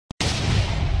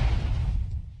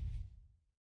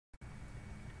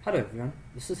Hello everyone,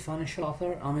 this is financial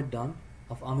author Amit Dunn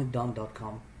of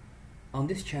AmitDunn.com. On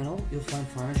this channel, you'll find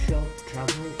financial,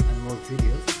 travel and more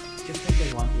videos just like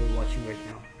the one you're watching right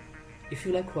now. If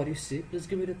you like what you see, please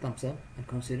give it a thumbs up and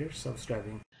consider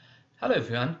subscribing. Hello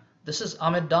everyone, this is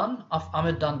Amit Dunn of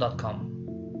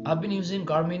AmitDunn.com. I've been using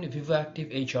Garmin Vivoactive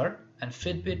HR and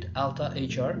Fitbit Alta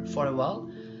HR for a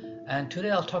while, and today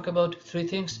I'll talk about 3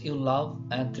 things you'll love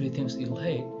and 3 things you'll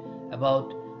hate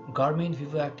about Garmin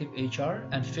Vivoactive HR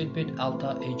and Fitbit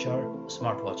Alta HR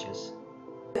smartwatches.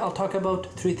 I'll talk about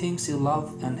 3 things you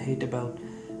love and hate about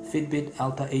Fitbit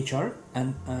Alta HR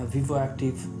and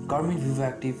Garmin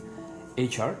Vivoactive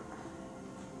HR,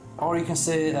 or you can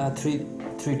say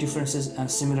three differences and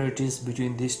similarities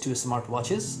between these 2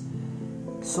 smartwatches.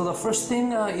 So the first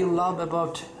thing you love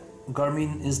about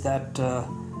Garmin is that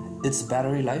its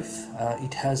battery life.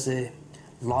 It has a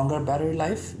longer battery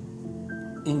life.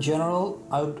 In general,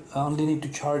 I would only need to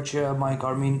charge my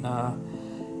Garmin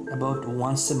about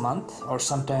once a month or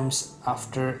sometimes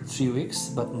after 3 weeks,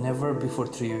 but never before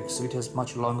 3 weeks, so it has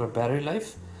much longer battery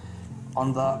life.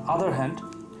 On the other hand,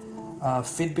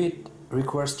 Fitbit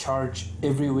requires charge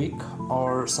every week,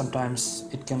 or sometimes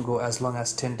it can go as long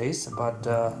as 10 days, but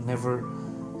never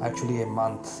actually a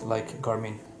month like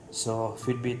Garmin. So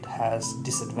Fitbit has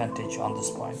disadvantage on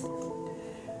this point.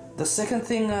 The second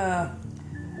thing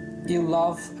you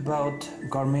love about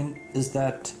Garmin is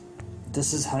that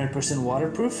this is 100%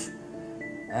 waterproof,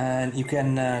 and you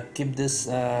can keep this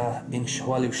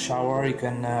while you shower. You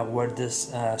can wear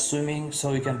this swimming,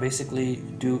 so you can basically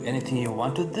do anything you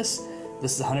want with this.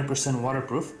 This is 100%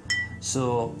 waterproof,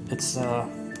 so it's a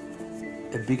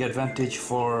big advantage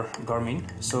for Garmin.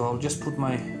 So I'll just put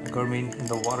my Garmin in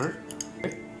the water.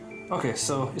 Okay,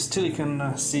 so still you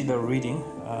can see the reading.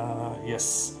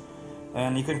 Yes,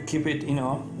 and you can keep it,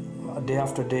 day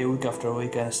after day, week after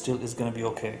week, and still it's gonna be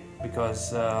okay,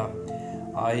 because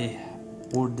I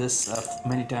wore this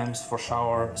many times for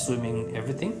shower, swimming,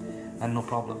 everything, and no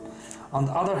problem. On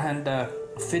the other hand,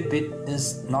 Fitbit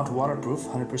is not waterproof,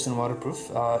 100%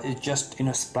 waterproof. It's just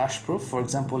splash proof. For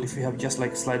example, if you have just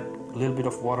like slight little bit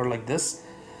of water like this,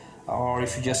 or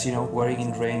if you just wearing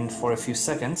in rain for a few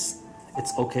seconds,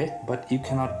 it's okay, but you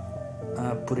cannot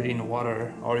put it in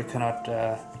water, or you cannot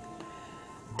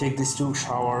take this to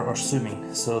shower or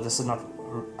swimming. So this is not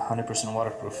 100%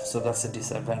 waterproof, so that's a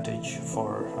disadvantage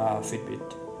for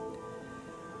Fitbit.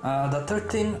 The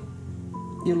third thing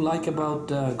you like about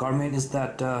Garmin is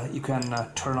that you can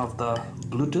turn off the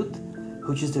Bluetooth,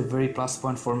 which is a very plus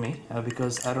point for me,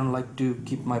 because I don't like to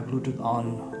keep my Bluetooth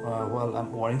on while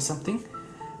I'm wearing something.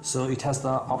 So it has the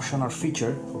option or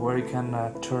feature where you can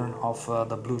turn off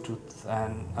the Bluetooth,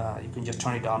 and you can just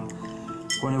turn it on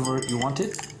whenever you want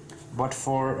it. But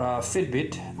for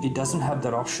Fitbit, it doesn't have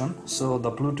that option, so the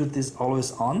Bluetooth is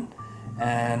always on,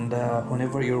 and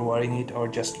whenever you're wearing it or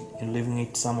just leaving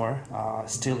it somewhere,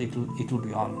 still it will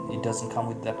be on. It doesn't come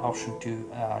with that option to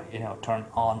turn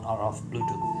on or off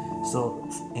Bluetooth. So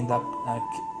in that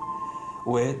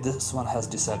way, this one has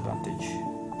disadvantage.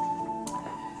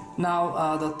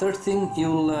 Now the third thing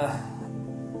you'll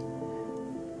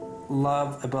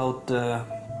love about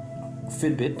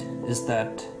Fitbit is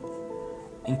that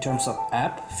in terms of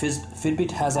app,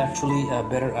 Fitbit has actually a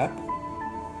better app,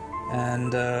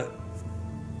 and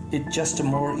it's just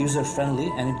more user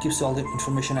friendly, and it gives you all the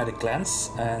information at a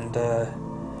glance. And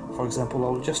for example,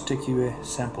 I'll just take you a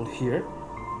sample here.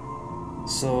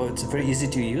 So it's very easy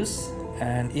to use,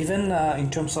 and even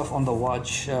in terms of on the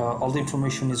watch, all the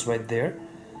information is right there.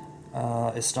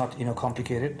 It's not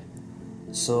complicated.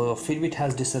 So Fitbit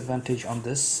has advantage on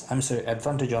this,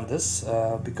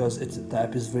 because the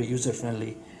app is very user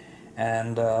friendly,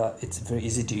 and it's very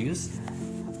easy to use.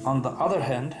 On the other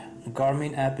hand,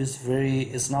 Garmin app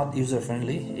is not user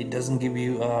friendly. It doesn't give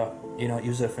you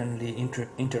user friendly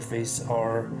interface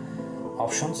or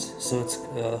options, so it's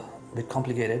a bit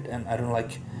complicated, and I don't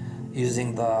like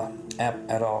using the app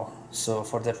at all. So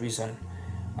for that reason,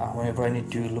 whenever I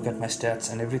need to look at my stats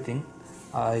and everything,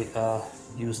 I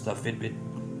use the Fitbit.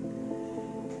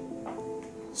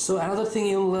 So another thing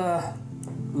you'll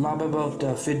love about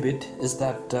Fitbit is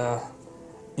that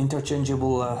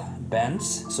interchangeable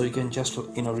bands. So you can just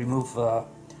remove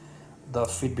the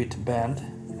Fitbit band,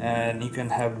 and you can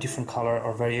have different color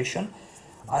or variation.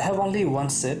 I have only one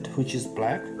set, which is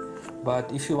black,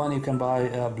 but if you want, you can buy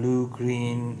blue,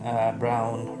 green,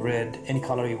 brown, red, any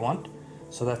color you want.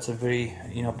 So that's a very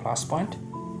plus point.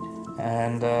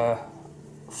 And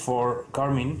for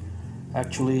Garmin,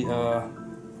 actually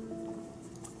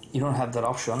you don't have that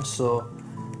option, so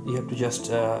you have to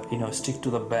just stick to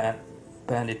the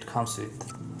band it comes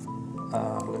with.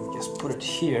 Let me just put it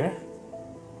here.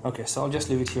 Okay, so I'll just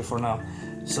leave it here for now.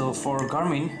 So for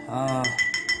Garmin,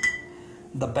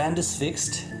 the band is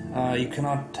fixed. You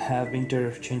cannot have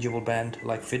interchangeable band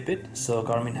like Fitbit, so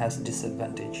Garmin has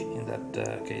disadvantage in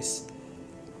that case.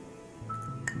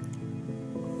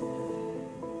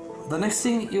 The next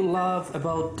thing you love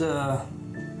about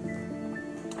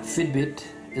Fitbit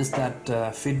is that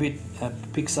Fitbit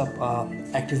picks up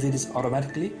activities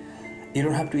automatically. You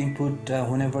don't have to input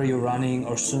whenever you're running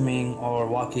or swimming or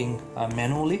walking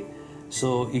manually.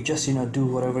 So you just do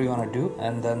whatever you want to do,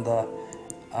 and then the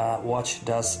watch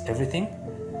does everything.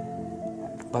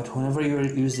 But whenever you're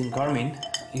using Garmin,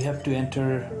 you have to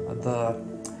enter the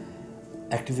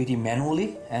activity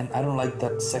manually, and I don't like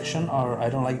that section, or I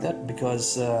don't like that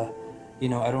because I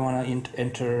don't want to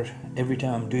enter every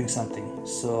time I'm doing something.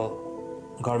 So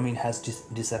Garmin has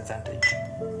disadvantage.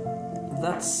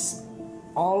 That's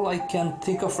all I can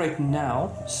think of right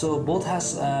now. So both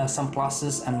has some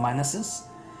pluses and minuses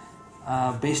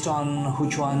based on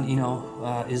which one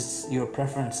is your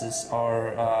preferences,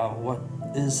 or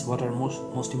what are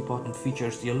most important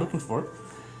features you're looking for.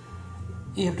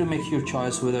 You have to make your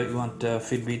choice whether you want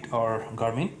Fitbit or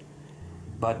Garmin.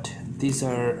 But these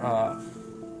are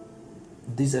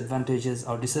these advantages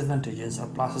or disadvantages or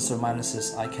pluses or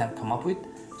minuses I can't come up with.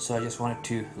 So I just wanted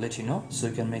to let you know so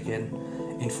you can make an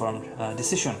informed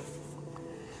decision.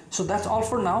 So that's all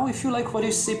for now. If you like what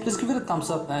you see, please give it a thumbs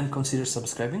up and consider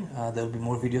subscribing. There will be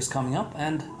more videos coming up,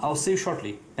 and I'll see you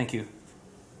shortly. Thank you.